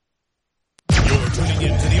tuning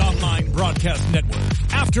in to the online broadcast network,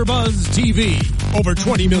 AfterBuzz TV. Over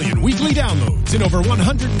 20 million weekly downloads in over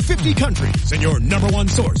 150 countries, and your number one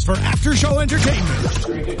source for after-show entertainment.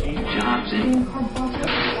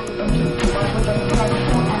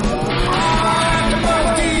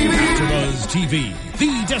 AfterBuzz TV,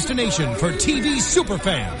 the destination for TV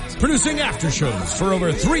superfans, producing aftershows for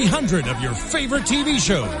over 300 of your favorite TV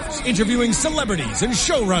shows, interviewing celebrities and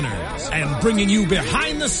showrunners, and bringing you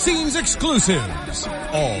behind-the-scenes exclusives.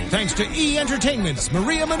 All thanks to E! Entertainment's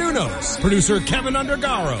Maria Menounos, producer Kevin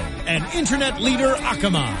Undergaro, and internet leader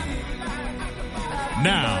Akamai.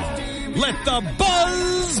 Now, let the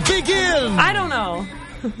buzz begin! I don't know.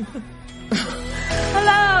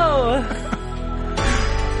 Hello!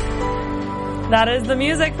 That is the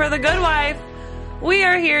music for The Good Wife. We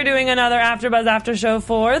are here doing another AfterBuzz After Show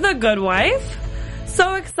for The Good Wife.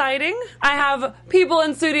 So exciting. I have people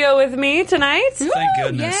in studio with me tonight. Thank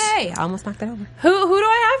goodness. Yay. I almost knocked it over. Who do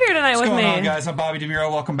I have here tonight with me? What's going on, guys? I'm Bobby DeMuro.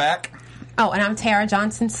 Welcome back. Oh, and I'm Tara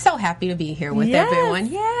Johnson. So happy to be here with everyone.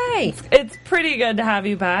 Yay. It's pretty good to have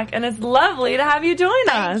you back, and it's lovely to have you join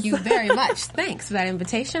us. Thank you very much. Thanks for that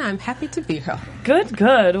invitation. I'm happy to be here.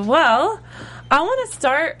 Good. Well, I want to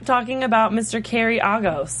start talking about Mr. Kerry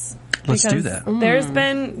Agos. Let's do that. There's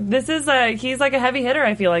been, he's like a heavy hitter,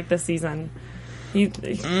 I feel like, this season. I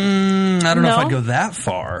don't know if I'd go that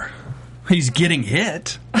far. He's getting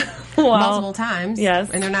hit. Well, multiple times. Yes.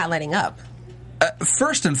 And they're not letting up.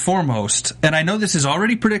 First and foremost, and I know this is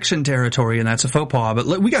already prediction territory, and that's a faux pas,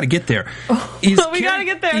 but we got to get there. We got to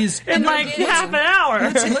get there in like half an hour.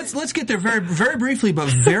 Let's get there very, very briefly, but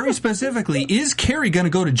very specifically. Is Kerry going to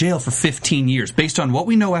go to jail for 15 years based on what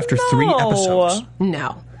we know after 3 episodes?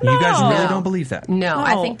 No. You guys really don't believe that? No,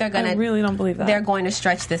 I think they're going to. I really don't believe that. They're going to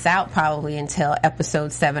stretch this out probably until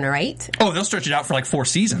episode 7 or 8. Oh, they'll stretch it out for like 4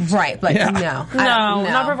 seasons. Right, but no,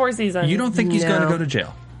 not for 4 seasons. You don't think he's going to go to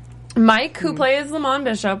jail? Mike, who plays Lamont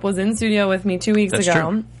Bishop, was in studio with me 2 weeks ago.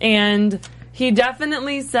 True. And he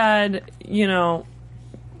definitely said, you'll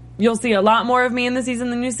see a lot more of me in the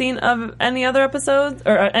season than you've seen of any other episodes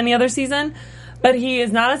or any other season. But he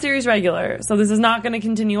is not a series regular, so this is not going to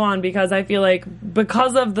continue on because I feel like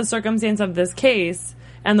because of the circumstance of this case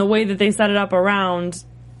and the way that they set it up around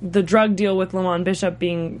the drug deal with Lamont Bishop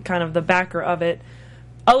being kind of the backer of it,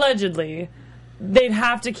 allegedly, they'd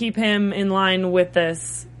have to keep him in line with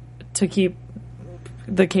this to keep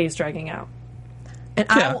the case dragging out. And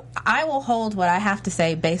I will hold what I have to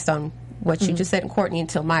say based on what you just said, Courtney,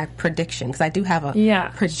 until my prediction, because I do have a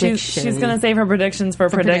prediction. She's going to save her predictions for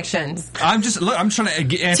predictions. I'm trying to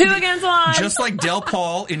get 2 against 1. Just like Del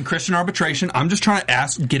Paul in Christian Arbitration, I'm just trying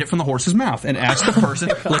to get it from the horse's mouth and ask the person.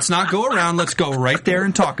 Let's not go around. Let's go right there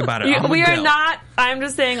and talk about it. We are not. I'm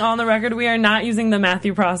just saying on the record, we are not using the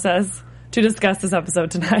Matthew process to discuss this episode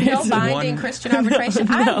tonight. No binding Christian arbitration.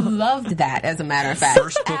 No. I loved that, as a matter of fact.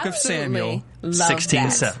 First book of Samuel,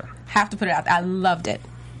 16:7. Have to put it out. I loved it.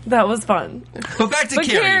 That was fun. But back to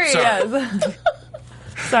Kerry. Yes.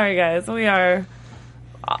 Sorry, guys. We are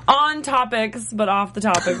on topics, but off the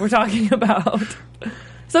topic we're talking about.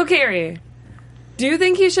 So, Kerry, do you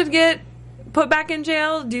think he should get put back in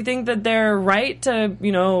jail? Do you think that they're right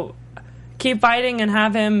to, keep fighting and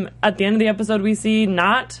have him, at the end of the episode we see,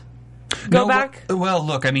 not go back? Well,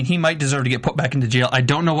 look, I mean, he might deserve to get put back into jail. I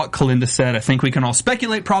don't know what Kalinda said. I think we can all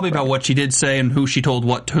speculate probably about what she did say and who she told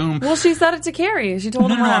what to whom. Well, she said it to Kerry. She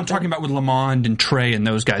told him what happened. I'm talking about with Lamond and Trey and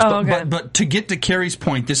those guys. But to get to Kerry's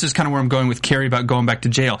point, this is kind of where I'm going with Kerry about going back to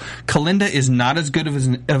jail. Kalinda is not as good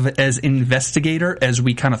as an investigator as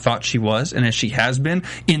we kind of thought she was and as she has been.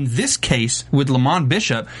 In this case, with Lamond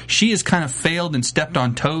Bishop, she has kind of failed and stepped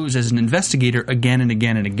on toes as an investigator again and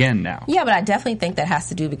again and again now. Yeah, but I definitely think that has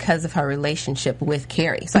to do because of her relationship with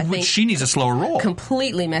Kerry. So I think she needs a slower roll.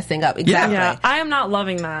 Completely messing up. Exactly. Yeah, I am not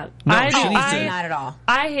loving that. No, not at all.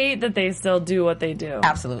 I hate that they still do what they do.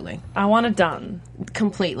 Absolutely. I want it done.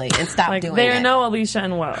 Completely. And stop doing it. They are no Alicia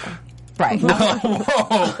and Will. Right.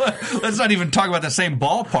 Whoa. Let's not even talk about the same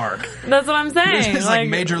ballpark. That's what I'm saying. This is like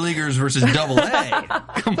Major Leaguers versus Double-A.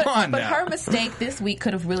 Come on now. But her mistake this week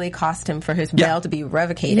could have really cost him for his bail to be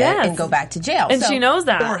revocated and go back to jail. And she knows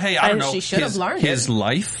that. Or, hey, I don't know. She should have learned his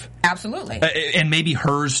life. Absolutely. And maybe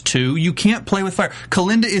hers too. You can't play with fire.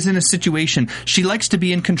 Kalinda is in a situation, she likes to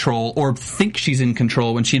be in control or think she's in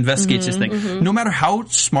control when she investigates this thing. Mm-hmm. No matter how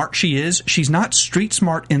smart she is, she's not street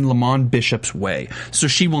smart in Lamond Bishop's way. So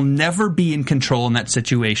she will never be in control in that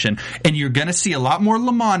situation. And you're going to see a lot more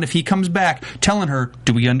Lamond if he comes back telling her,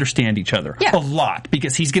 do we understand each other? Yeah. A lot.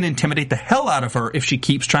 Because he's going to intimidate the hell out of her if she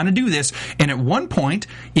keeps trying to do this. And at one point,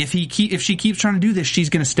 if she keeps trying to do this, she's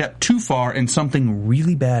going to step too far and something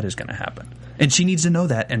really bad is going to happen. And she needs to know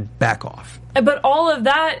that and back off. But all of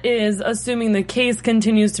that is assuming the case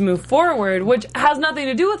continues to move forward, which has nothing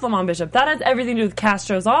to do with Lamont Bishop. That has everything to do with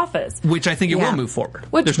Castro's office. Which I think it will move forward.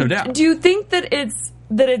 There's no doubt. Do you think that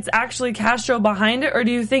it's actually Castro behind it, or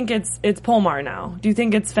do you think it's Polmar now? Do you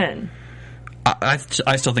think it's Finn? I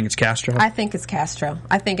still think it's Castro. I think it's Castro.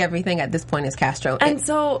 I think everything at this point is Castro. And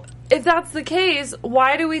so, if that's the case,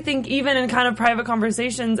 why do we think even in kind of private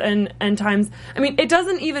conversations and times, I mean, it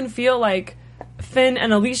doesn't even feel like Finn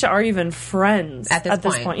and Alicia are even friends at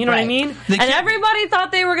this point. You know what I mean? And everybody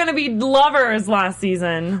thought they were going to be lovers last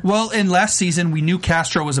season. Well, in last season, we knew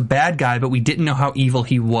Castro was a bad guy, but we didn't know how evil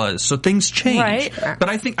he was. So things changed. Right. But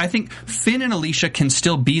I think Finn and Alicia can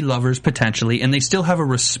still be lovers potentially, and they still have a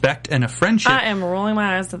respect and a friendship. I am rolling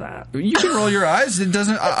my eyes to that. You can roll your eyes. It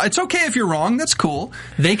doesn't. It's okay if you're wrong. That's cool.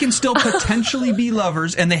 They can still potentially be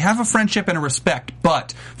lovers, and they have a friendship and a respect.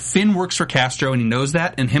 But Finn works for Castro, and he knows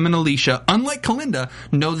that. And him and Alicia, unlike Kalinda,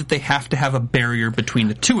 know that they have to have a barrier between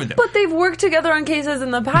the two of them. But they've worked together on cases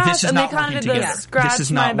in the past, and they kind of did the scratch. This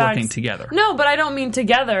is not working together. No, but I don't mean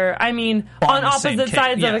together. I mean on opposite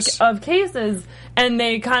sides of cases, and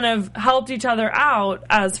they kind of helped each other out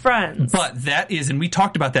as friends. But that is, and we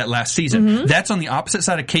talked about that last season, that's on the opposite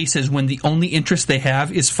side of cases when the only interest they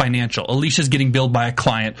have is financial. Alicia's getting billed by a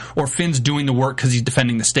client, or Finn's doing the work because he's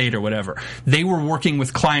defending the state or whatever. They were working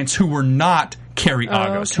with clients who were not Carrie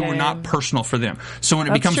Agos, who were not personal for them. So when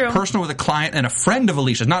it becomes personal with a client and a friend of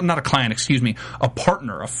Alicia's, not a client, excuse me, a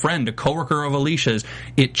partner, a friend, a coworker of Alicia's,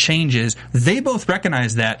 it changes. They both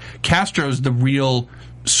recognize that. Castro's the real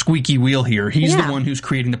squeaky wheel here. He's the one who's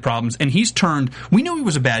creating the problems, and he's turned, we knew he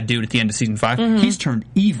was a bad dude at the end of season 5. He's turned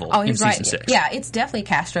evil in season 6. Yeah, it's definitely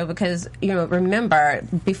Castro because, remember,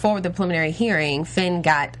 before the preliminary hearing, Finn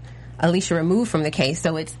got Alicia removed from the case,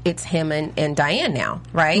 so it's him and Diane now,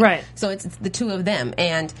 right? Right. So it's the two of them,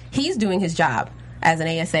 and he's doing his job. As an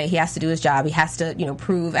ASA, he has to do his job. He has to,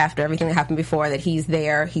 prove after everything that happened before that he's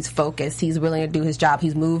there, he's focused, he's willing to do his job.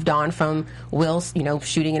 He's moved on from Will's,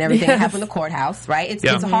 shooting and everything that happened in the courthouse, right? It's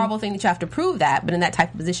a horrible thing that you have to prove that, but in that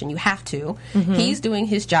type of position, you have to. He's doing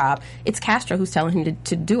his job. It's Castro who's telling him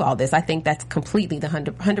to do all this. I think that's completely the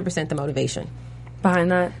 100% the motivation.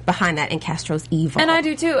 Behind that, and Castro's evil. And I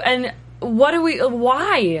do too. And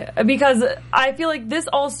why? Because I feel like this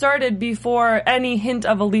all started before any hint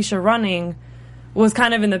of Alicia running was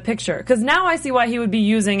kind of in the picture. Because now I see why he would be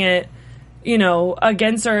using it,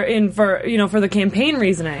 against her for the campaign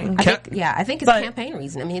reasoning. I think it's campaign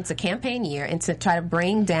reason. I mean, it's a campaign year, and to try to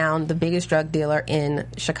bring down the biggest drug dealer in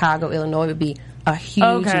Chicago, Illinois would be a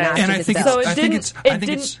huge notch. And I think it's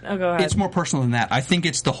it's more personal than that. I think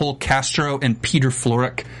it's the whole Castro and Peter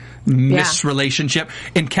Florek relationship.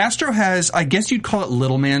 And Castro has, I guess you'd call it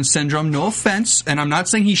little man syndrome. No offense, and I'm not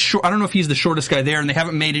saying he's short. I don't know if he's the shortest guy there, and they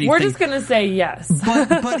haven't made anything. We're just going to say yes.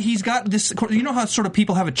 But he's got this, how sort of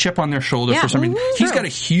people have a chip on their shoulder for some reason? He's got a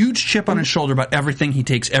huge chip on his shoulder about everything. He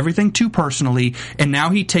takes everything too personally, and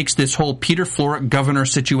now he takes this whole Peter Florek governor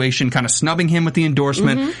situation, kind of snubbing him with the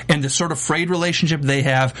endorsement, and the sort of frayed relationship they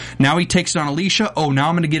have. Now he takes it on Alicia. Oh, now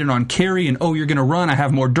I'm going to get it on Carrie, and you're going to run. I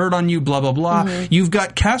have more dirt on you, blah, blah, blah. You've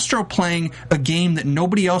got Castro playing a game that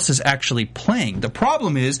nobody else is actually playing. The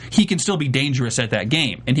problem is he can still be dangerous at that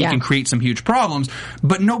game, and he can create some huge problems,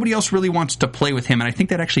 but nobody else really wants to play with him, and I think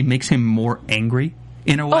that actually makes him more angry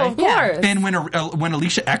in a way. Oh, of course. And when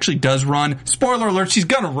Alicia actually does run, spoiler alert, she's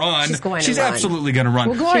going to run. She's absolutely going to run.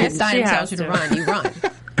 Well, Gloria Steinem tells you to run, you run.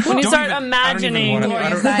 When you start imagining,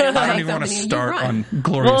 I don't even want to start on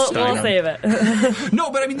Gloria Steinem. We'll save it. No,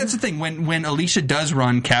 but I mean, that's the thing. When Alicia does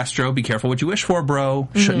run, Castro, be careful what you wish for, bro.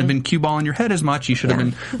 Shouldn't have been cue balling your head as much. You should have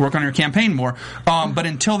been working on your campaign more. But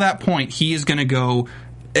until that point, he is going to go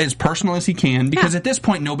as personal as he can, because at this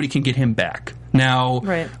point, nobody can get him back. Now,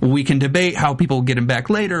 we can debate how people get him back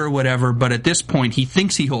later or whatever, but at this point, he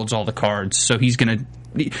thinks he holds all the cards, so he's going to...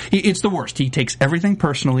 It's the worst. He takes everything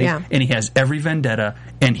personally, and he has every vendetta,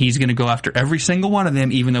 and he's going to go after every single one of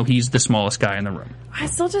them, even though he's the smallest guy in the room.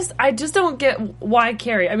 I just don't get why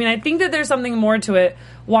Carrie. I mean, I think that there's something more to it,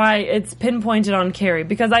 why it's pinpointed on Carrie,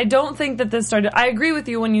 because I don't think that this started... I agree with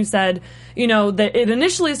you when you said, that it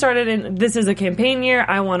initially started in, this is a campaign year,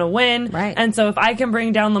 I want to win, and so if I can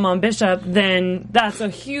bring down Lamont Bishop, then that's a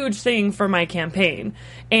huge thing for my campaign.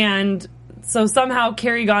 And so somehow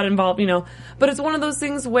Carrie got involved, but it's one of those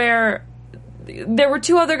things where there were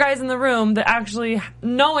two other guys in the room that actually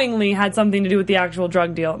knowingly had something to do with the actual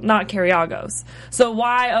drug deal, not Carrie Agos. So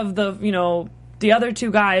why of the, the other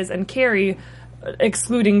two guys and Carrie,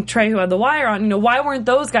 excluding Trey, who had the wire on, why weren't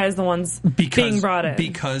those guys the ones being brought in?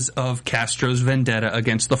 Because of Castro's vendetta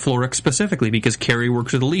against the Florrick specifically, because Carrie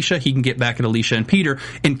works with Alicia, he can get back at Alicia and Peter,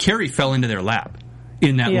 and Carrie fell into their lap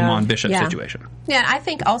in that Lamont Bishop situation. Yeah, I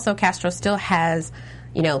think also Castro still has,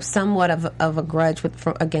 somewhat of a grudge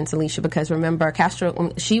against Alicia, because remember,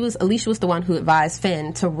 Alicia was the one who advised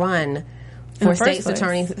Finn to run for state's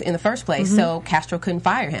attorney in the first place, so Castro couldn't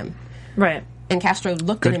fire him. Right. And Castro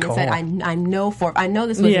looked at him and said, I know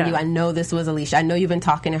this wasn't you. I know this was Alicia. I know you've been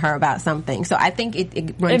talking to her about something. So I think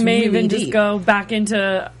it runs It may really even deep. just go back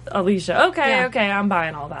into Alicia. Okay, I'm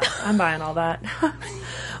buying all that.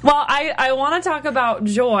 Well, I want to talk about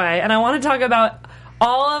Joy, and I want to talk about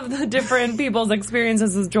all of the different people's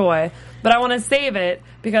experiences with Joy, but I want to save it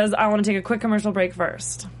because I want to take a quick commercial break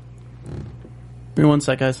first. Give me 1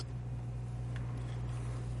 sec, guys.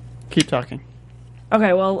 Keep talking.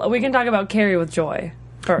 Okay, well, we can talk about Carrie with Joy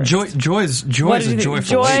first. Joy's a joyful Joy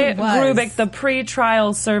lady. Grubick, the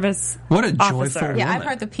pre-trial service What a officer. joyful woman. Yeah, I've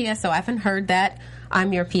heard the PSO. I haven't heard that.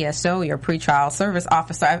 I'm your PSO, your pre-trial service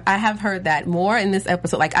officer. I have heard that more in this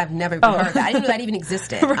episode. Like, I've never even heard that. I didn't know that even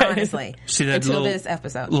existed, honestly. See that until this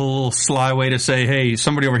episode. Little sly way to say, hey,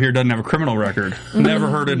 somebody over here doesn't have a criminal record. Never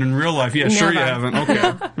heard it in real life. Yeah, sure you haven't. Okay.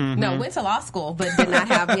 Mm-hmm. No, went to law school, but did not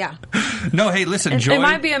have, No, hey, listen, Joy. It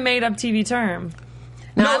might be a made-up TV term.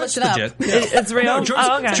 No, it's it up. legit. It's real?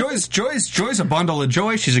 No, okay. Joy's a bundle of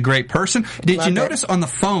joy. She's a great person. Did you notice on the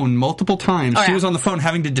phone multiple times she was on the phone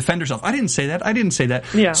having to defend herself? I didn't say that.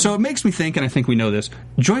 Yeah. So it makes me think, and I think we know this,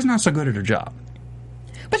 Joy's not so good at her job.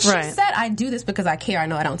 But she said, I do this because I care. I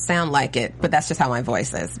know I don't sound like it, but that's just how my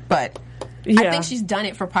voice is. But I think she's done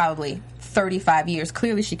it for probably 35 years.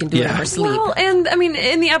 Clearly she can do it in her sleep. Well, and, I mean,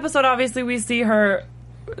 in the episode, obviously, we see her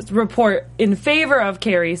report in favor of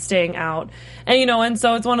Carrie staying out. And, and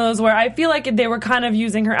so it's one of those where I feel like they were kind of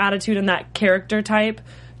using her attitude and that character type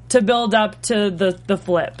to build up to the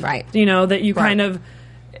flip. Right. That you kind of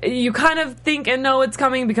think and know it's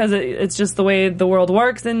coming because it's just the way the world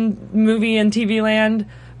works in movie and TV land.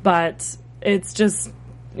 But it's just,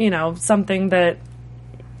 something that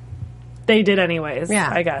they did anyways,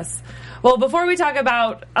 I guess. Well, before we talk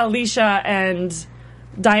about Alicia and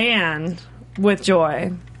Diane with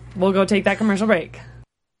Joy, we'll go take that commercial break.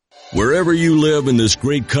 Wherever you live in this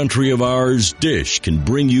great country of ours, Dish can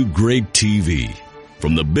bring you great TV.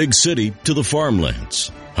 From the big city to the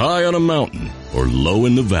farmlands, high on a mountain or low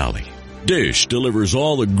in the valley, Dish delivers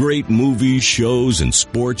all the great movies, shows, and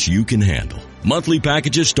sports you can handle. Monthly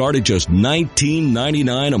packages start at just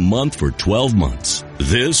 $19.99 a month for 12 months.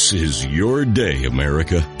 This is your day,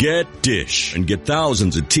 America. Get Dish and get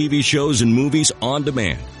thousands of TV shows and movies on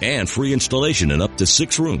demand and free installation in up to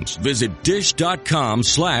 6 rooms. Visit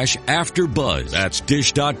dish.com/AfterBuzz. That's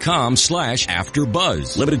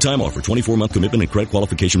dish.com/AfterBuzz. Limited time offer, 24-month commitment and credit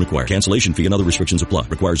qualification required. Cancellation fee and other restrictions apply.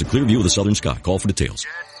 Requires a clear view of the southern sky. Call for details.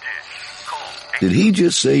 Did he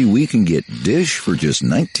just say we can get Dish for just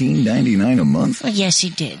 $19.99 a month? Well, yes, he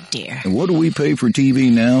did, dear. And what do we pay for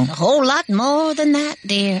TV now? A whole lot more than that,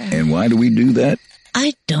 dear. And why do we do that?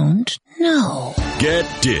 I don't know. Get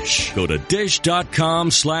Dish. Go to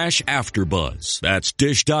dish.com/AfterBuzz. That's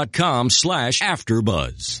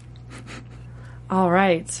dish.com/AfterBuzz. All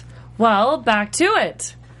right. Well, back to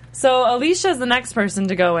it. So Alicia's the next person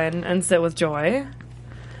to go in and sit with Joy.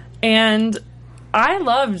 And I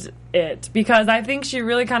loved it because I think she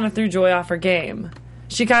really kind of threw Joy off her game.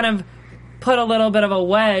 She kind of put a little bit of a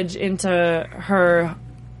wedge into her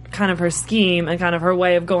scheme and kind of her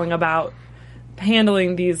way of going about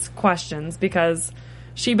handling these questions, because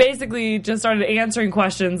she basically just started answering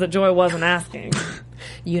questions that Joy wasn't asking.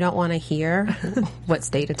 You don't want to hear what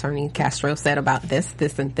State Attorney Castro said about this,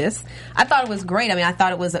 and this. I thought it was great. I mean, I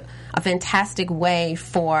thought it was a fantastic way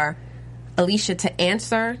for Alicia to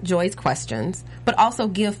answer Joy's questions, but also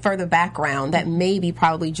give further background that maybe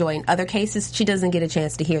probably Joy in other cases, she doesn't get a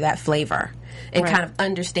chance to hear that flavor and kind of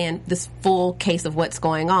understand this full case of what's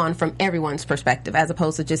going on from everyone's perspective, as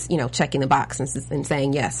opposed to just, checking the box and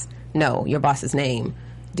saying yes, no, your boss's name.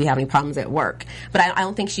 Do you have any problems at work? But I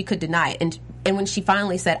don't think she could deny it. And when she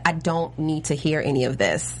finally said, I don't need to hear any of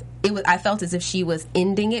this, I felt as if she was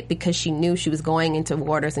ending it because she knew she was going into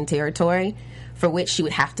waters and territory for which she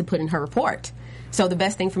would have to put in her report. So the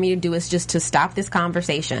best thing for me to do is just to stop this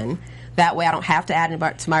conversation. That way I don't have to add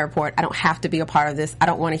it to my report. I don't have to be a part of this. I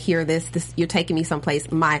don't want to hear this. You're taking me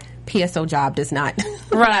someplace my PSO job does not.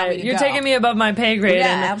 Right. You're taking me above my pay grade.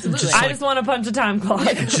 Yeah, and absolutely. I just want to punch a time clock.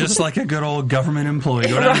 Just like a good old government employee.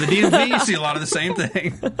 Go down to the DMV, you see a lot of the same thing.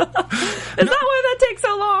 Is that why that takes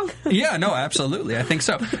so long? Yeah, no, absolutely. I think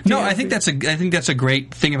so. No, I think that's a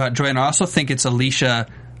great thing about Joy, and I also think it's Alicia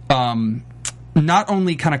not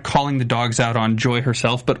only kind of calling the dogs out on Joy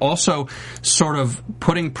herself, but also sort of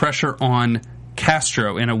putting pressure on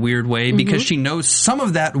Castro in a weird way, because she knows some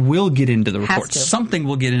of that will get into the report. Something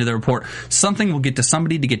will get into the report. Something will get to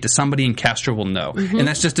somebody, and Castro will know. And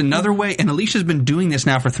that's just another way. And Alicia's been doing this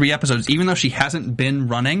now for 3 episodes, even though she hasn't been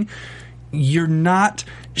running.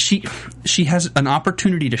 She has an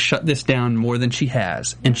opportunity to shut this down more than she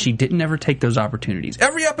has, and she didn't ever take those opportunities.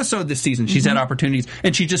 Every episode this season, she's had opportunities,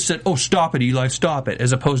 and she just said, "Oh, stop it, Eli, stop it,"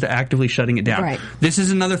 as opposed to actively shutting it down. Right. This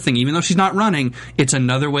is another thing. Even though she's not running, it's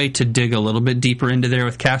another way to dig a little bit deeper into there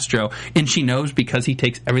with Castro, and she knows, because he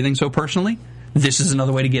takes everything so personally, this is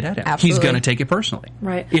another way to get at him. Absolutely. He's going to take it personally.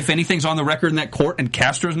 Right. If anything's on the record in that court and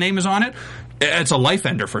Castro's name is on it, it's a life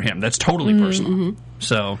ender for him. That's totally personal.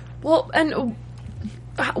 So. Well, and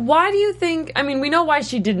why do you think, I mean, we know why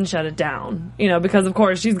she didn't shut it down, because of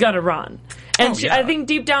course she's got to run. And I think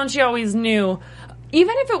deep down she always knew,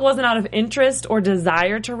 even if it wasn't out of interest or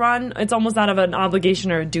desire to run, it's almost out of an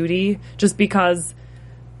obligation or a duty, just because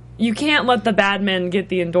you can't let the bad men get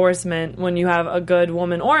the endorsement when you have a good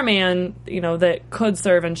woman or man, that could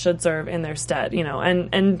serve and should serve in their stead,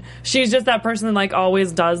 and she's just that person that like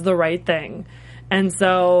always does the right thing. And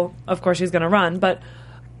so, of course, she's going to run. But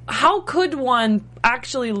how could one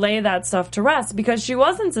actually lay that stuff to rest? Because she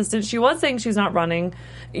was insistent. She was saying she's not running.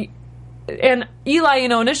 And Eli,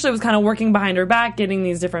 initially was kind of working behind her back, getting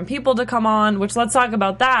these different people to come on, which let's talk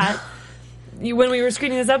about that. When we were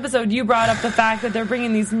screening this episode, you brought up the fact that they're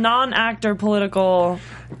bringing these non-actor political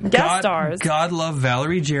guest stars. God love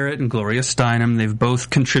Valerie Jarrett and Gloria Steinem. They've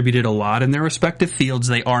both contributed a lot in their respective fields.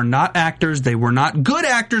 They are not actors. They were not good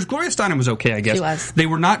actors. Gloria Steinem was okay, I guess. She was. They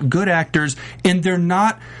were not good actors, and they're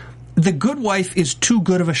not... The Good Wife is too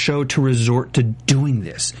good of a show to resort to doing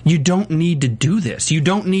this. You don't need to do this. You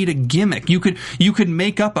don't need a gimmick. You could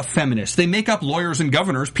make up a feminist. They make up lawyers and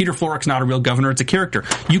governors. Peter Florrick's not a real governor. It's a character.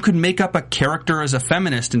 You could make up a character as a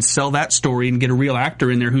feminist and sell that story and get a real actor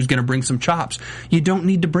in there who's going to bring some chops. You don't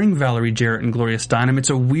need to bring Valerie Jarrett and Gloria Steinem. It's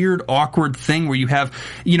a weird, awkward thing where you have,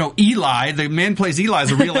 Eli, the man plays Eli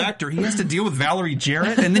as a real actor. He has to deal with Valerie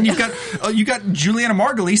Jarrett, and then you've got Juliana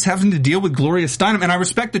Margulies having to deal with Gloria Steinem. And I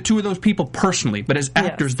respect the two of those people personally, but as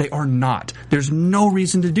actors, they are not. There's no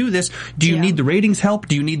reason to do this. Do you need the ratings help?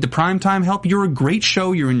 Do you need the primetime help? You're a great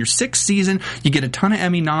show. You're in your 6th season. You get a ton of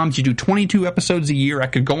Emmy noms. You do 22 episodes a year. I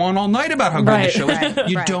could go on all night about how good the show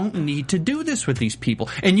is. You don't need to do this with these people.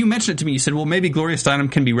 And you mentioned it to me. You said, well, maybe Gloria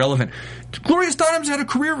Steinem can be relevant. Gloria Steinem's had a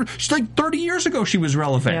career. She's like 30 years ago she was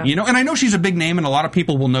relevant, And I know she's a big name and a lot of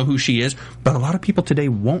people will know who she is, but a lot of people today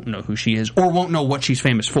won't know who she is or won't know what she's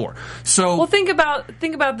famous for. So, well, think about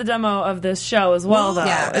the demo of this show as well, though.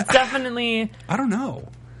 Yeah. It's definitely... I don't know.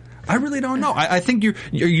 I really don't know. I think are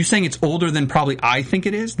you saying it's older than probably I think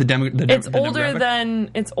it is? It's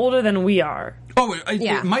older than we are. Oh,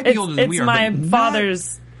 it might be older than we are. It's my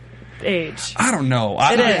father's age. I don't know.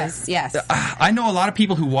 It is. Yes. I know a lot of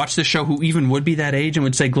people who watch this show who even would be that age and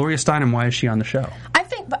would say, Gloria Steinem, why is she on the show?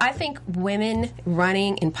 I think women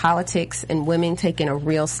running in politics and women taking a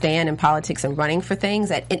real stand in politics and running for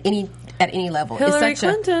things at any level. Hillary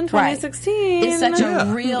Clinton, 2016. It's such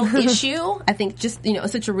a real issue. I think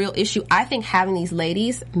it's such a real issue. I think having these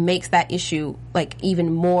ladies makes that issue like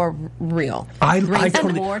even more real. Brings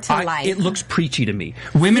them more to life. It looks preachy to me.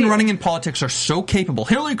 Women running in politics are so capable.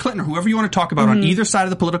 Hillary Clinton, or whoever you want to talk about on either side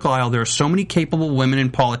of the political aisle, there are so many capable women in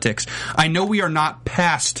politics. I know we are not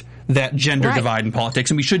past that gender divide in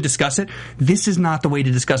politics, and we should discuss it. This is not the way to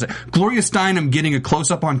discuss it. Gloria Steinem getting a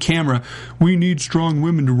close-up on camera, we need strong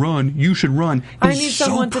women to run, you should run. I need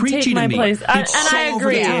someone to take my place. And I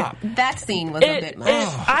agree. That scene was a bit much.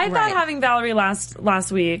 I thought having Valerie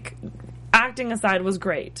last week, acting aside, was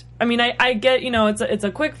great. I mean, I get, it's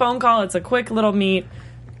a quick phone call, it's a quick little meet.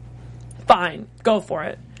 Fine, go for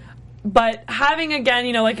it. But having,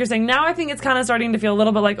 again, like you're saying, now I think it's kind of starting to feel a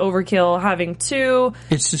little bit like overkill, having two.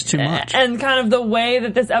 It's just too much. And kind of the way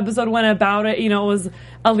that this episode went about it, it was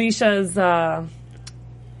Alicia's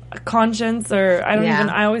conscience, or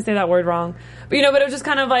I always say that word wrong. But, but it was just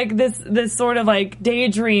kind of like this sort of like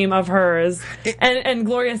daydream of hers. And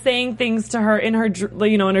Gloria saying things to her in her,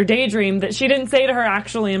 in her daydream that she didn't say to her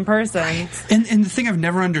actually in person. And the thing I've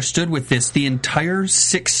never understood with this, the entire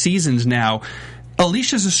 6 seasons now,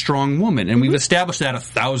 Alicia's a strong woman, and we've established that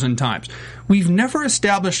 1,000 times. We've never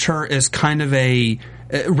established her as kind of a...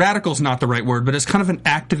 radical's not the right word, but as kind of an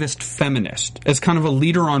activist feminist, as kind of a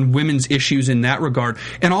leader on women's issues in that regard.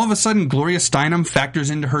 And all of a sudden, Gloria Steinem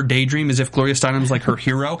factors into her daydream as if Gloria Steinem's like her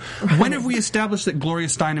hero. When have we established that Gloria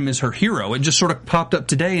Steinem is her hero? It just sort of popped up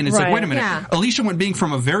today, and it's like, wait a minute. Yeah. Alicia went being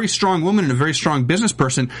from a very strong woman and a very strong business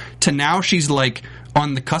person to now she's like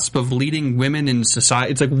on the cusp of leading women in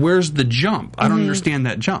society. It's like, where's the jump? I don't understand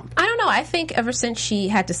that jump. I don't know. I think ever since she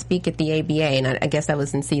had to speak at the ABA, and I guess that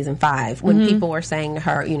was in season 5, when people were saying to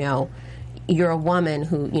her, you're a woman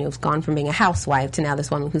who, has gone from being a housewife to now this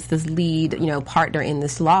woman who's this lead, partner in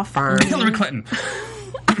this law firm. Hillary Clinton.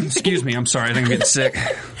 Excuse me, I'm sorry. I think I'm getting sick.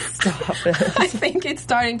 Stop it. I think it's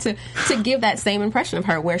starting to give that same impression of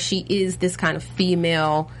her, where she is this kind of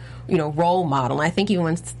female, role model. And I think even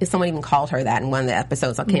when someone even called her that in one of the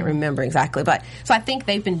episodes, I can't remember exactly. But so I think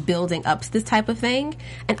they've been building up to this type of thing.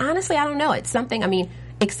 And honestly, I don't know. It's something. I mean,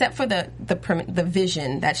 except for the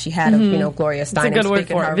vision that she had of Gloria Steinem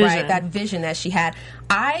speaking her, right? That vision that she had.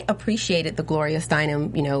 I appreciated the Gloria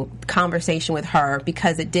Steinem conversation with her,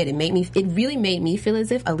 because it really made me feel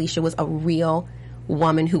as if Alicia was a real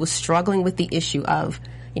woman who was struggling with the issue of,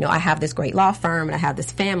 I have this great law firm and I have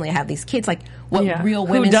this family, I have these kids. Like, what real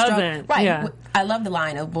women who doesn't? Right. Yeah. I love the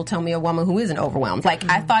line of, well, tell me a woman who isn't overwhelmed. Like,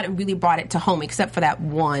 I thought it really brought it to home, except for that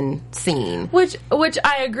one scene. Which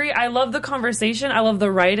I agree. I love the conversation. I love the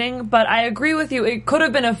writing. But I agree with you. It could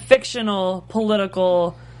have been a fictional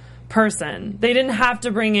political person. They didn't have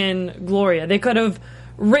to bring in Gloria. They could have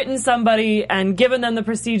written somebody and given them the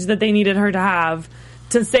prestige that they needed her to have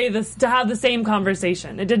to have the same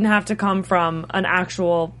conversation. It didn't have to come from an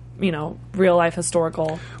actual, real life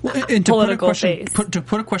historical political face. To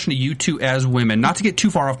put a question to you two as women, not to get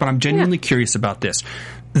too far off, but I'm genuinely curious about this.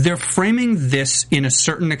 They're framing this in a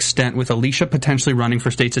certain extent, with Alicia potentially running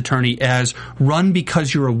for state's attorney, as run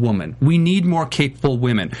because you're a woman. We need more capable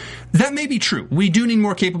women. That may be true. We do need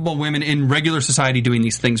more capable women in regular society doing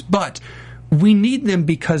these things, but we need them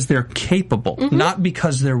because they're capable, not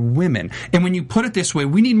because they're women. And when you put it this way,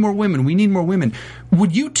 we need more women, we need more women.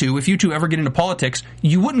 Would you two, if you two ever get into politics,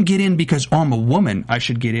 you wouldn't get in because, I'm a woman, I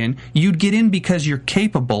should get in. You'd get in because you're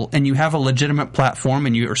capable and you have a legitimate platform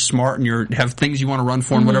and you're smart and you have things you want to run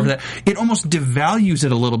for and whatever that. It almost devalues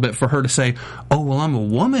it a little bit for her to say, oh, well, I'm a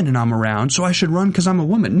woman and I'm around, so I should run because I'm a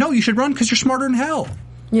woman. No, you should run because you're smarter than hell.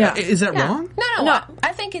 Yeah. Is that wrong? No.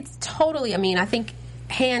 I think it's totally, I think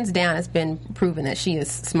hands down, it's been proven that she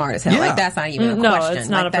is smart as hell. Yeah. Like, that's not even a question. It's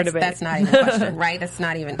not like, a debate. That's not even a question, right? It's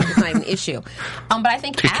not even an issue. But I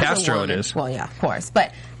think to as Castro a woman, it is. Well, yeah, of course.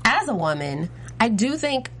 But as a woman, I do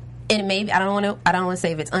think it may be, I don't want to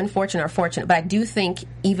say if it's unfortunate or fortunate, but I do think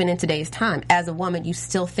even in today's time, as a woman, you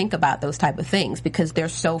still think about those type of things, because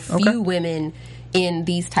there's so few women in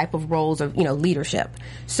these type of roles of, leadership.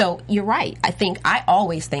 So you're right. I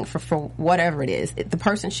always think for whatever it is, the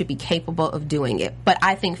person should be capable of doing it. But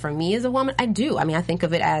I think for me as a woman, I do. I think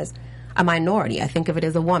of it as a minority. I think of it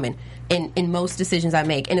as a woman in most decisions I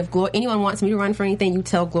make. And if anyone wants me to run for anything, you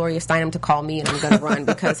tell Gloria Steinem to call me and I'm going to run,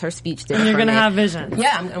 because her speech did. And you're going to have visions.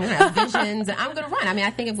 Yeah, I'm going to have visions and I'm going to run. I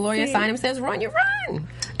think if Gloria Steinem says run, you run.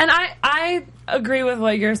 And I agree with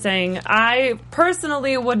what you're saying. I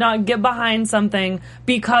personally would not get behind something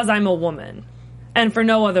because I'm a woman and for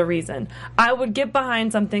no other reason. I would get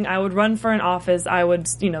behind something. I would run for an office. I would,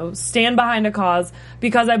 stand behind a cause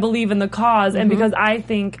because I believe in the cause and because I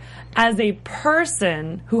think as a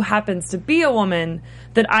person who happens to be a woman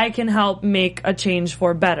that I can help make a change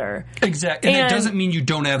for better. Exactly. And it doesn't mean you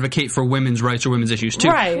don't advocate for women's rights or women's issues, too.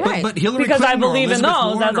 Right. But Hillary because Clinton I believe or Elizabeth in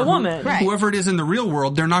those Warren as a woman. Whoever it is in the real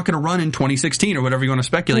world, they're not going to run in 2016 or whatever you want to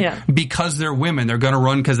speculate because they're women. They're going to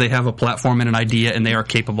run because they have a platform and an idea and they are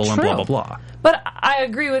capable and blah, blah, blah. But I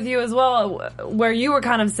agree with you as well, where you were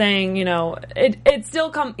kind of saying, it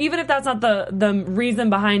still even if that's not the reason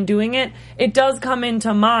behind doing it, it does come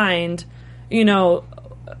into mind,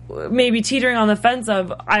 maybe teetering on the fence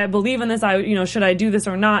of, I believe in this, should I do this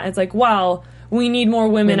or not? It's like, well, we need more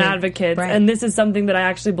women advocates, and this is something that I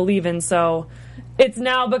actually believe in, so it's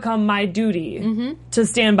now become my duty to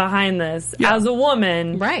stand behind this as a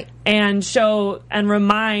woman, and show and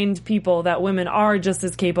remind people that women are just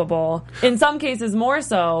as capable, in some cases more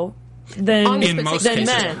so than in most cases.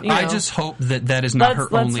 Men. I just hope that is not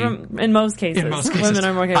her only. In most cases, women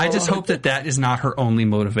are more capable. I just hope that is not her only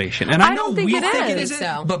motivation. And I know don't think we it think it is.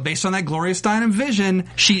 isn't, but based on that Gloria Steinem vision,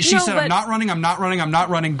 she said, "I'm not running. I'm not running. I'm not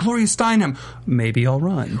running." Gloria Steinem, maybe I'll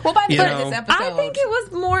run. Well, by the end of this episode, I think it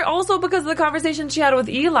was more also because of the conversation she had with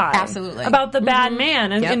Eli, absolutely, about the bad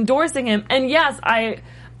man and endorsing him. And yes, I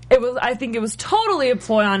think it was totally a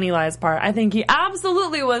ploy on Eli's part. I think he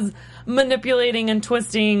absolutely was manipulating and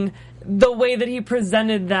twisting the way that he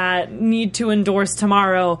presented that need to endorse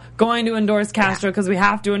tomorrow, going to endorse Castro because we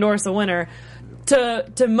have to endorse a winner,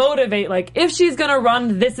 to motivate, like, if she's going to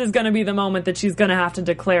run, this is going to be the moment that she's going to have to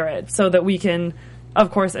declare it so that we can, of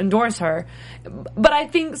course, endorse her. But I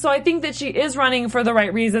think that she is running for the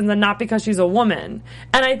right reasons and not because she's a woman.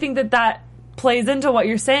 And I think that plays into what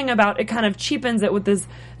you're saying about it kind of cheapens it with this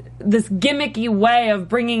gimmicky way of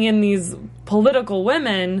bringing in these political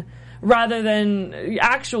women rather than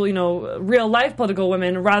actual, real life political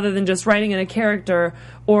women, rather than just writing in a character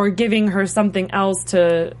or giving her something else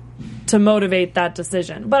to motivate that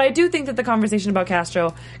decision. But I do think that the conversation about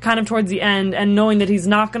Castro, kind of towards the end, and knowing that he's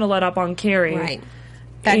not going to let up on Carrie, right,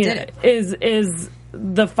 that did it. is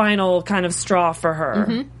the final kind of straw for her.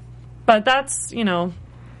 Mm-hmm. But that's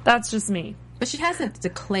just me. But she hasn't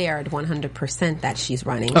declared 100% that she's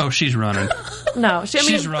running. Oh, she's running. No,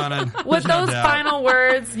 she's running. With those final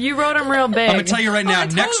words, you wrote them real big. I'm going to tell you right now,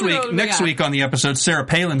 next week on the episode, Sarah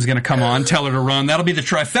Palin's going to come on, tell her to run. That'll be the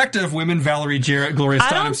trifecta of women: Valerie Jarrett, Gloria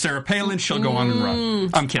Steinem, Sarah Palin. She'll go on and run.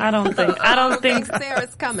 I'm kidding. I don't think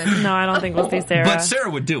Sarah's coming. No, I don't think we'll see Sarah. But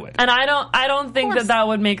Sarah would do it. And I don't think that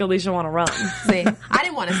would make Alicia want to run. See, I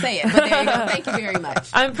didn't want to say it, but there you go. Thank you very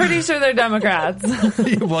much. I'm pretty sure they're Democrats.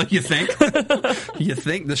 Well, you think? You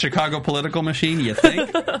think? The Chicago political machine, you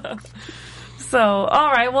think? So,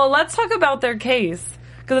 all right, well, let's talk about their case.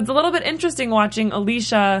 Because it's a little bit interesting watching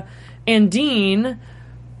Alicia and Dean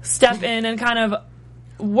step in and kind of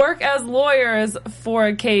work as lawyers for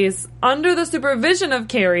a case under the supervision of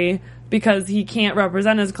Carrie, because he can't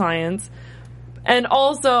represent his clients. And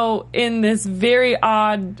also in this very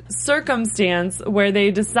odd circumstance where they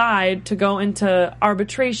decide to go into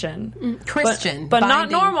arbitration. Christian. But not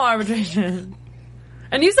normal arbitration.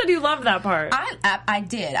 And you said you loved that part. I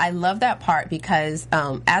did. I love that part because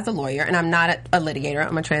as a lawyer, and I'm not a litigator,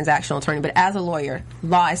 I'm a transactional attorney, but as a lawyer,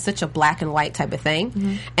 law is such a black and white type of thing.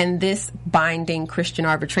 Mm-hmm. And this binding Christian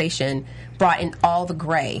arbitration brought in all the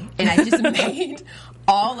gray. And I just made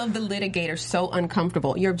all of the litigators so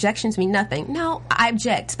uncomfortable. Your objections mean nothing. No, I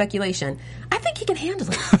object. Speculation. I think he can handle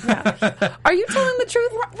it. Yeah. Are you telling the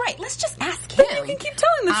truth? Right. Let's just ask him. You can keep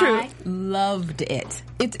telling the truth. I loved it.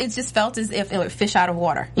 It just felt as if it were fish out of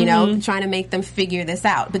water, trying to make them figure this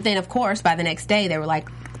out. But then, of course, by the next day, they were like,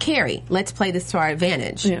 Carrie, let's play this to our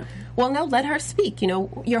advantage. Yeah. Well, no, let her speak.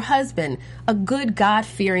 Your husband, a good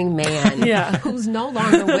God-fearing man who's no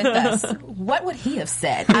longer with us. What would he have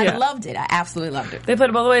said? I loved it. I absolutely loved it. They put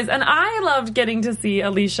it both ways. And I loved getting to see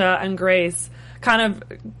Alicia and Grace kind of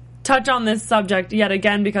touch on this subject yet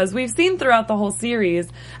again, because we've seen throughout the whole series,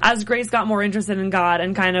 as Grace got more interested in God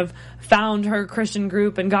and kind of found her Christian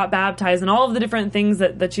group and got baptized and all of the different things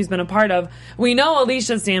that she's been a part of, we know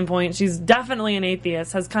Alicia's standpoint, she's definitely an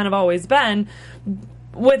atheist, has kind of always been,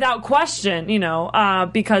 without question,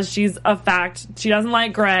 because she's a fact. She doesn't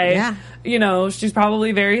like gray. Yeah. She's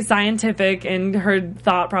probably very scientific in her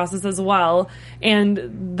thought process as well.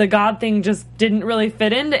 And the God thing just didn't really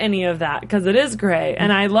fit into any of that because it is gray.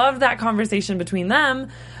 And I loved that conversation between them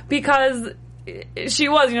because she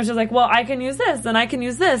was like, well, I can use this and I can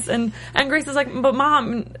use this. And Grace is like, but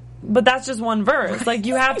Mom, but that's just one verse. Like,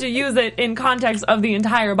 you have to use it in context of the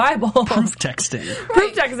entire Bible. Proof texting.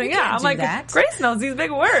 Proof texting, yeah. I'm like, Grace knows these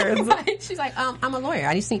big words. Right. She's like, I'm a lawyer.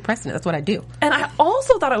 I just need precedent. That's what I do. And I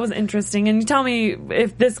also thought it was interesting, and you tell me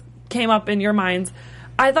if this came up in your minds,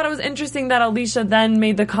 I thought it was interesting that Alicia then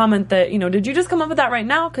made the comment that, did you just come up with that right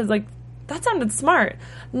now? Because, that sounded smart.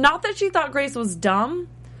 Not that she thought Grace was dumb,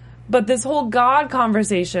 but this whole God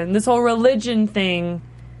conversation, this whole religion thing,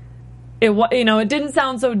 it didn't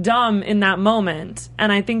sound so dumb in that moment,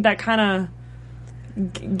 and I think that kind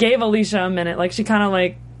of gave Alicia a minute. Like, she kind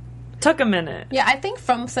of took a minute. Yeah, I think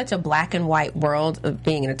from such a black and white world of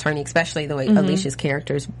being an attorney, especially the way Alicia's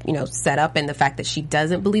character is, set up, and the fact that she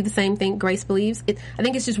doesn't believe the same thing Grace believes, I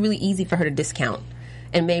think it's just really easy for her to discount.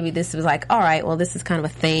 And maybe this was like, all right, well, this is kind of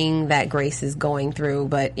a thing that Grace is going through,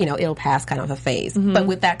 but, it'll pass, kind of a phase. Mm-hmm. But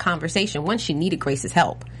with that conversation, once she needed Grace's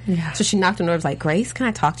help. Yeah. So she knocked on the door, was like, Grace, can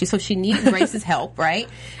I talk to you? So she needed Grace's help, right?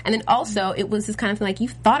 And then also, it was this kind of thing,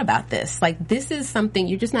 you've thought about this. This is something,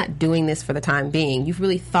 you're just not doing this for the time being. You've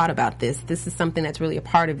really thought about this. This is something that's really a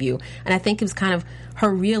part of you. And I think it was kind of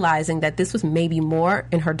her realizing that this was maybe more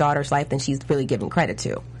in her daughter's life than she's really given credit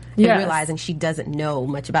to. And realizing she doesn't know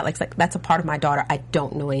much about, that's a part of my daughter I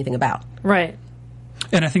don't know anything about. Right.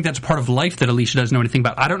 And I think that's a part of life that Alicia doesn't know anything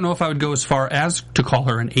about. I don't know if I would go as far as to call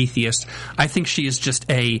her an atheist. I think she is just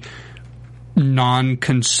a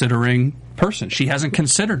non-considering person. She hasn't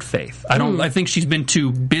considered faith. I think she's been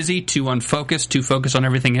too busy, too unfocused, too focused on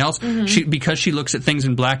everything else. Because she looks at things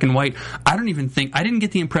in black and white, I didn't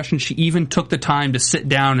get the impression she even took the time to sit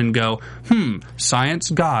down and go, science,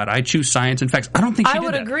 God, I choose science and facts. I don't think she did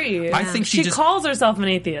that. I would agree. I think she calls herself an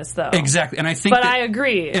atheist, though. Exactly. And I think I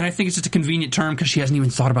agree. And I think it's just a convenient term because she hasn't even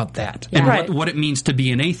thought about that. Yeah. And what it means to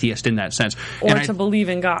be an atheist in that sense. Or to believe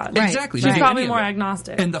in God. Exactly. She's probably more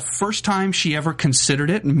agnostic. And the first time she ever considered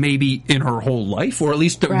it, maybe in her her whole life, or at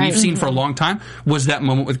least that we've seen for a long time, was that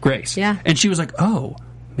moment with Grace. Yeah. And she was like, oh,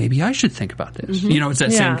 maybe I should think about this. You know, it's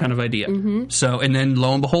that same kind of idea. So, and then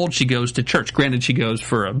lo and behold, she goes to church. Granted, she goes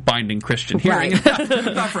for a binding Christian hearing,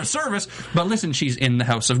 not for a service. But listen, she's in the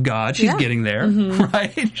house of God. She's getting there,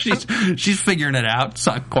 right? She's figuring it out,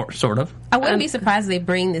 sort of. I wouldn't be surprised if they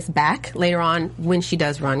bring this back later on when she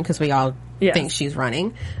does run, because we all think she's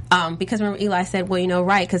running. Because remember, Eli said, well, you know,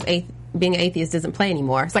 right, because being an atheist doesn't play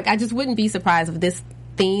anymore. It's like, I just wouldn't be surprised if this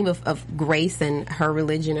theme of Grace and her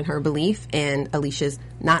religion and her belief and Alicia's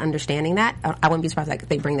not understanding that, I wouldn't be surprised if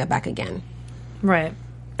they bring that back again. Right.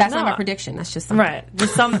 That's not my prediction. That's just something. Right.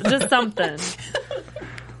 Just something.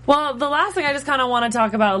 Well, the last thing I just kind of want to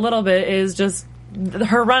talk about a little bit is just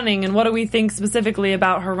her running, and what do we think specifically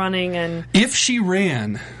about her running. And if she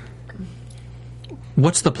ran,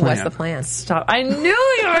 what's the plan? What's the plan? Stop. I knew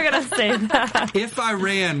you were going to say that. If I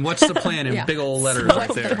ran, what's the plan in big old letters right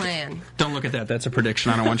What's there? the plan? Don't look at that. That's a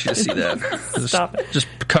prediction. I don't want you to see that. Stop it. Just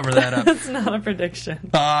cover that up. It's not a prediction.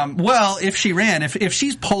 Well, if she ran, if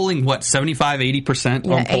she's polling, 75-80%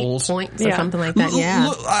 on 8 polls, points or something like that. Yeah.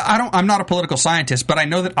 Look, I'm not a political scientist, but I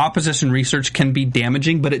know that opposition research can be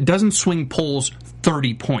damaging, but it doesn't swing polls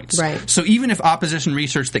 30 points. Right. So even if opposition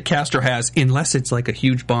research that Castro has, unless it's like a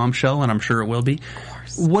huge bombshell, and I'm sure it will be,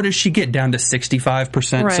 what does she get, down to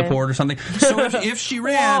 65% support or something? So if she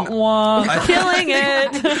ran, killing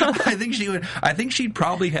it. I think she'd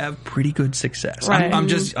probably have pretty good success. Right. I'm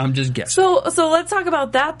just guessing. So let's talk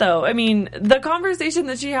about that, though. I mean, the conversation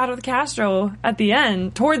that she had with Castro at the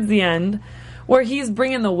end, towards the end, where he's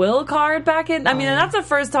bringing the Will card back in. I mean, and that's the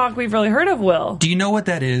first talk we've really heard of Will. Do you know what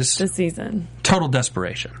that is? This season. Total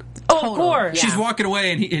desperation. Oh, of course. She's walking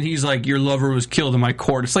away, and he's like, your lover was killed in my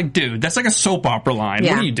court. It's like, dude, that's like a soap opera line.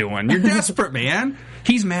 Yeah. What are you doing? You're desperate, man.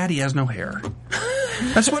 He's mad he has no hair.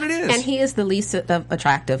 That's what it is. And he is the least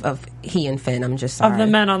attractive of he and Finn. I'm just sorry. Of the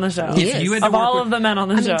men on the show. He is. You had to Of work all with- of the men on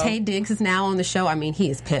the show. I mean, Tay Diggs is now on the show. I mean, he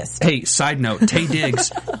is pissed. Hey, side note, Tay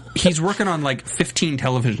Diggs, he's working on like 15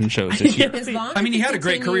 television shows this year. As long I mean, as he had a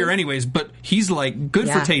great continues- career anyways, but he's like, good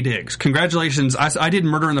for Yeah. Tay Diggs. Congratulations. I did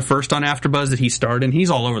Murder in the First on AfterBuzz that he starred in. He's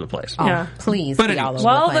all over the place. Oh, Yeah. please But be anyways. all over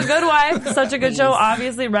Well, the The place. Good Wife, such a good show,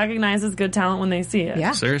 obviously recognizes good talent when they see it.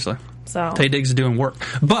 Yeah. Seriously. So Tay Diggs is doing work.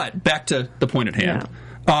 But back to the point at hand.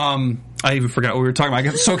 I even forgot what we were talking about. I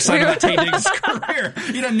got so excited about Tay Diggs' career.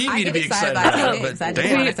 You don't need me to be excited about Tay it. Diggs. But I just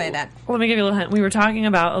damn. want to say that. let me give you a little hint. We were talking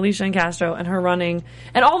about Alicia and Castro and her running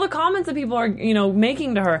and all the comments that people are,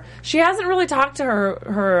 making to her. She hasn't really talked to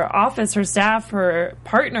her office, her staff, her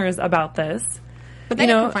partners about this. But they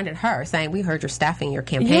confronted her, saying, we heard you're staffing your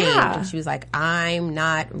campaign. Yeah. And she was like, I'm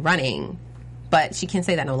not running. But she can't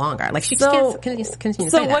say that no longer. Like, she So- can't continue to say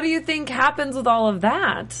that. So what do you think happens with all of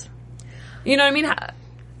that? You know what I mean?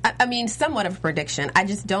 I mean, somewhat of a prediction. I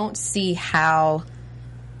just don't see how...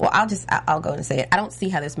 Well, I'll go and say it. I don't see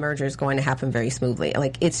how this merger is going to happen very smoothly.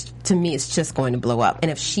 Like, to me, it's just going to blow up. And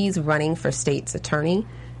if she's running for state's attorney,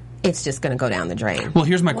 it's just going to go down the drain. Well,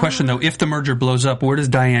 here's my question, though. If the merger blows up, where does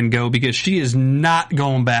Diane go? Because she is not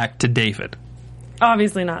going back to David.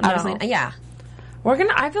 Obviously not. No. Obviously, yeah.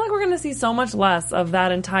 I feel like we're gonna see so much less of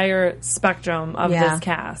that entire spectrum of this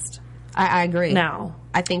cast I agree. now.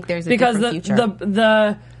 I think there's a Because different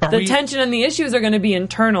the future. the tension and the issues are going to be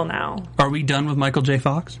internal now. Are we done with Michael J.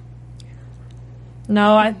 Fox?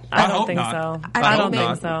 No, I don't hope think not. so. I I don't hope think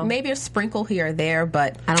not. so. Maybe a sprinkle here or there,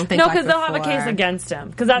 but I don't think No, like because they'll have a before. case against him.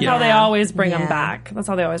 Because that's Yeah. how they always bring him Yeah. back. That's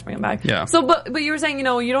how they always bring him back. Yeah. So, but you were saying, you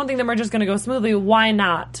don't think the merger's going to go smoothly. Why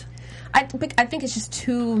not? I think it's just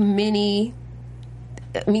too many.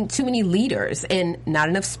 I mean, too many leaders and not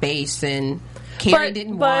enough space. And Carrie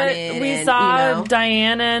didn't want it. We and, saw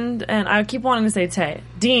Diane and I keep wanting to say Tay.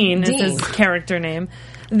 Dean is his character name.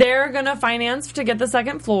 They're going to finance to get the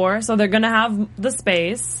second floor, so they're going to have the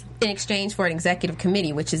space. in exchange for an executive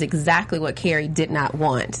committee, which is exactly what Carrie did not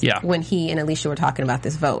want. Yeah. When he and Alicia were talking about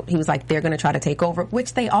this vote, he was like, they're going to try to take over,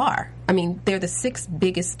 which they are. I mean, they're the 6th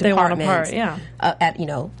biggest They want a departments part,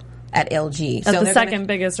 yeah. At LG. That's the they're second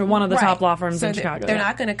biggest, or one of the top law firms so in Chicago. They're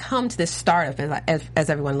not going to come to this startup, as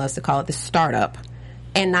everyone loves to call it, this startup,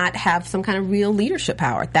 and not have some kind of real leadership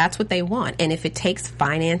power. That's what they want. And if it takes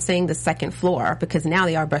financing the second floor, because now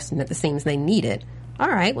they are bursting at the seams, they need it. All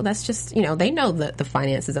right, well, that's just, they know the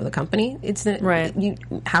finances of the company. It's Right.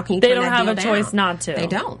 How can you They turn don't that have deal a down? choice not to. They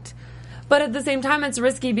don't. But at the same time, it's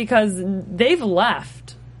risky because they've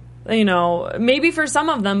left. Maybe for some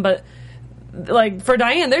of them, but like for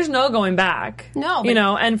Diane, there's no going back. No,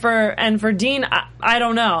 and but for Dean, I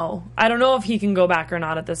don't know. I don't know if he can go back or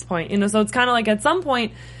not at this point. So it's kind of like at some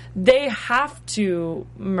point they have to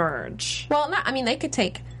merge. Well, they could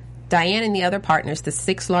take Diane and the other partners, the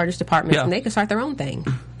 6 largest departments, and they can start their own thing.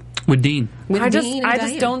 With Dean. I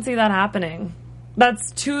just don't see that happening.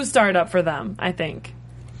 That's too startup for them, I think.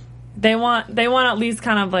 They want at least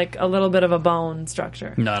kind of like a little bit of a bone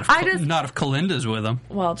structure. Not if Kalinda's with them.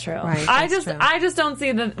 Well, true. Right, I just don't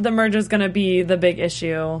see the merger's going to be the big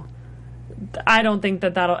issue. I don't think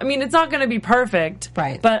that'll. I mean, it's not going to be perfect,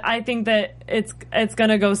 right? But I think that it's going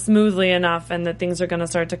to go smoothly enough, and that things are going to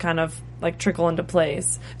start to kind of like trickle into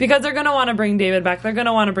place because they're going to want to bring David back. They're going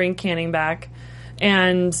to want to bring Canning back,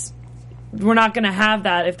 and we're not going to have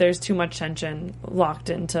that if there's too much tension locked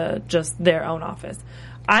into just their own office.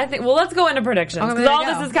 I think. Well, let's go into predictions because all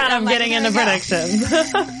this is kind of getting into predictions.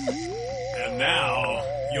 And now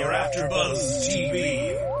your AfterBuzz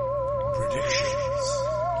TV predictions.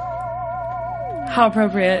 How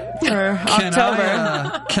appropriate for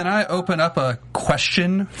October. Can I open up a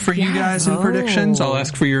question for you guys in predictions? I'll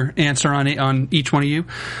ask for your answer on each one of you.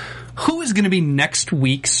 Who is going to be next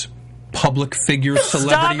week's public figure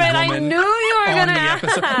celebrity woman? I knew you were going to ask.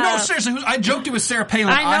 No, seriously, I joked it was Sarah Palin.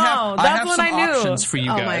 I know. I have what some I knew. options for you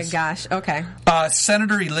guys. Oh my gosh. Okay.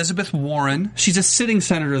 Senator Elizabeth Warren. She's a sitting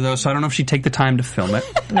senator, though, so I don't know if she'd take the time to film it.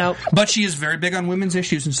 Nope. But she is very big on women's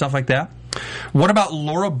issues and stuff like that. What about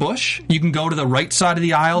Laura Bush? You can go to the right side of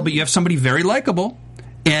the aisle, but you have somebody very likable.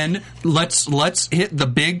 And let's hit the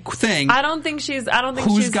big thing. I don't think she's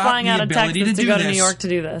flying out of Texas to go to New York to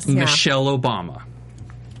do this. Michelle Obama.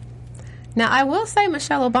 Now, I will say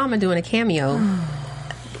Michelle Obama doing a cameo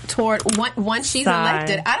toward once she's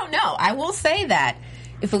elected. I don't know. I will say that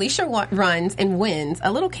if Alicia runs and wins,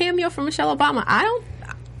 a little cameo from Michelle Obama.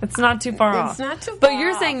 It's not too far off. It's not too far But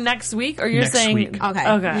you're saying next week, or you're saying week. Okay.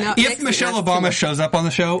 No, if Michelle Obama shows up on the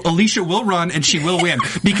show, Alicia will run and she will win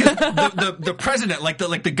because the president, like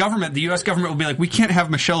the government, the U.S. government will be like, we can't have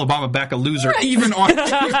Michelle Obama back a loser even on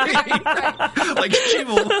TV. Like she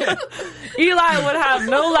will win. Eli would have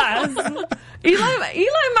no less. Eli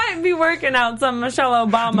might be working out some Michelle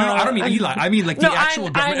Obama. No, I don't mean Eli. I mean like the actual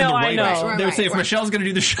government and the writers. They would say if Michelle's going to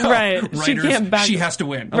do the show, writers, she has to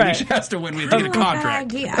win. Alicia has to win. We have to get a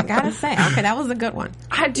contract. Idea, I gotta say. Okay, that was a good one.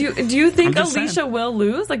 Do you think Alicia will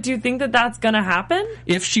lose? Like, do you think that's going to happen?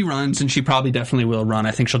 If she runs, and she probably definitely will run,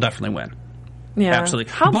 I think she'll definitely win. Yeah. Absolutely.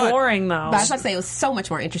 How boring, though. But I was about to say, it was so much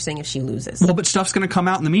more interesting if she loses. Well, but stuff's going to come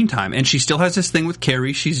out in the meantime. And she still has this thing with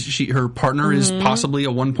Carrie. Her partner is possibly a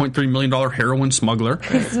 $1.3 million heroin smuggler.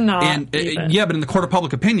 It's not. Yeah, but in the court of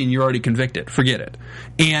public opinion, you're already convicted. Forget it.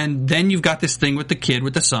 And then you've got this thing with the kid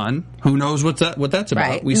with the son. Who knows what that's about?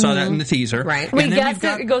 Right. We saw that in the teaser. Right. We guess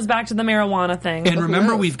it goes back to the marijuana thing. And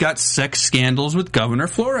remember, we've got sex scandals with Governor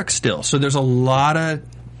Florek still. So there's a lot of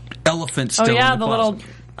elephants still in the closet. little...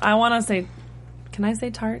 I want to say... Can I say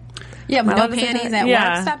tart? Yeah, but no panties at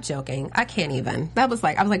work. Stop joking. I can't even. I was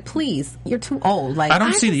like, please, you're too old. Like, I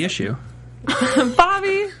don't see the issue.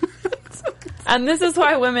 Bobby. And this is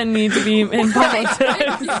why women need to be in politics.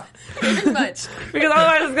 Very much. Because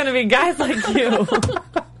otherwise it's going to be guys like you.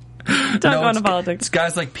 Don't go into politics. It's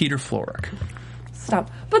guys like Peter Florek.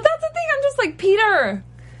 Stop. But that's the thing. I'm just like, Peter.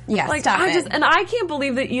 Yeah, like, stop it. And I can't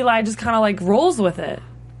believe that Eli just kind of like rolls with it.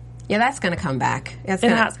 Yeah, that's going to come back. I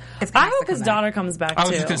hope his daughter comes back, too. I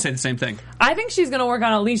was just going to say the same thing. I think she's going to work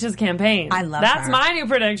on Alicia's campaign. I love her. That's my new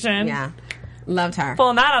prediction. Yeah. Loved her.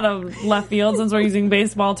 Pulling that out of left field since we're using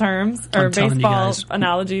baseball terms or baseball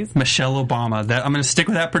analogies. Michelle Obama. I'm going to stick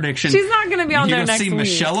with that prediction. She's not going to be on there next week. You're going to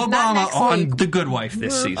see Michelle Obama on The Good Wife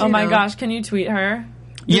this season. Oh my gosh, can you tweet her?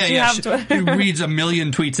 Yeah. She reads a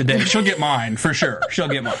million tweets a day. She'll get mine, for sure. She'll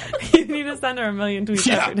get mine. You need to send her a million tweets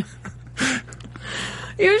every day.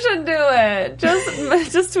 You should do it.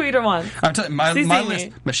 Just tweet her once. I'm telling you, my list: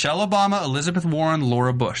 Michelle Obama, Elizabeth Warren,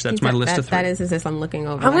 Laura Bush. That's my list of three. That is this. I'm looking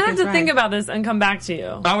over. I'm going to have to think about this and come back to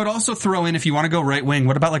you. I would also throw in, if you want to go right wing,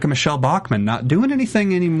 what about like a Michelle Bachmann? Not doing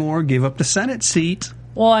anything anymore, gave up the Senate seat.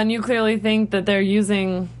 Well, and you clearly think that they're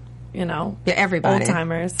using, everybody.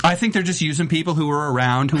 old-timers. I think they're just using people who are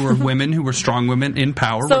around, who are women, who are strong women in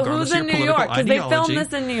power, so regardless who's of in your New political York? Because they ideology. filmed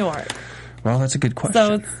this in New York. Well, that's a good question.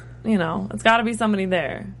 So it's... it's got to be somebody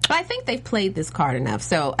there. But I think they've played this card enough.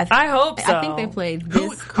 So I hope so. I think they played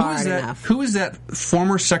this card enough. Who is that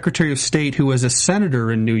former Secretary of State who was a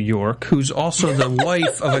senator in New York, who's also the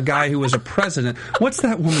wife of a guy who was a president? What's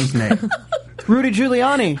that woman's name? Rudy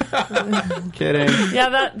Giuliani. Kidding.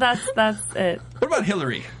 Yeah, that's it. What about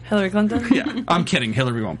Hillary? Hillary Clinton? Yeah, I'm kidding.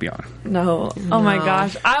 Hillary won't be on. No. Oh my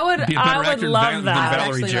gosh. I would love that.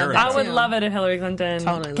 Valerie Jarrett. I would love it if Hillary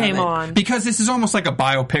Clinton came on. Because this is almost like a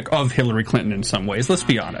biopic of Hillary Clinton in some ways. Let's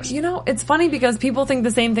be honest. It's funny because people think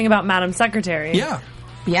the same thing about Madam Secretary.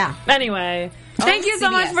 Yeah. Anyway, thank you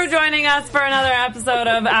so much for joining us for another episode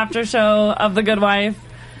of After Show of The Good Wife.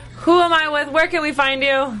 Who am I with? Where can we find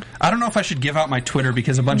you? I don't know if I should give out my Twitter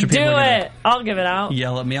because a bunch of people Do are it. I'll give it out.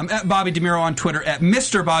 Yell at me. I'm at Bobby DeMuro on Twitter, at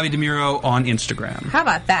Mr. Bobby DeMuro on Instagram. How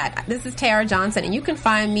about that? This is Tara Johnson, and you can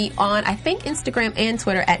find me on, I think, Instagram and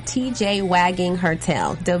Twitter at TJ Wagging Her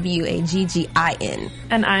Tail, WAGGIN.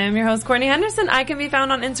 And I am your host, Courtney Henderson. I can be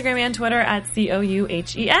found on Instagram and Twitter at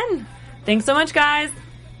COUHEN. Thanks so much, guys.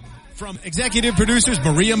 From executive producers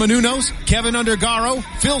Maria Menounos, Kevin Undergaro,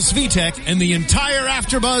 Phil Svitek, and the entire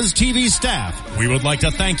AfterBuzz TV staff, we would like to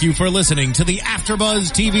thank you for listening to the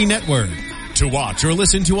AfterBuzz TV network. To watch or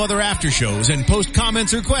listen to other after shows and post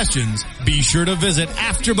comments or questions, be sure to visit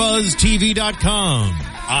AfterBuzzTV.com.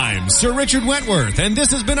 I'm Sir Richard Wentworth, and this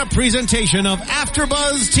has been a presentation of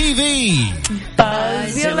AfterBuzz TV.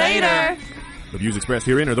 Buzz you later. The views expressed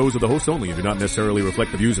herein are those of the hosts only and do not necessarily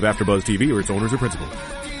reflect the views of AfterBuzz TV or its owners or principals.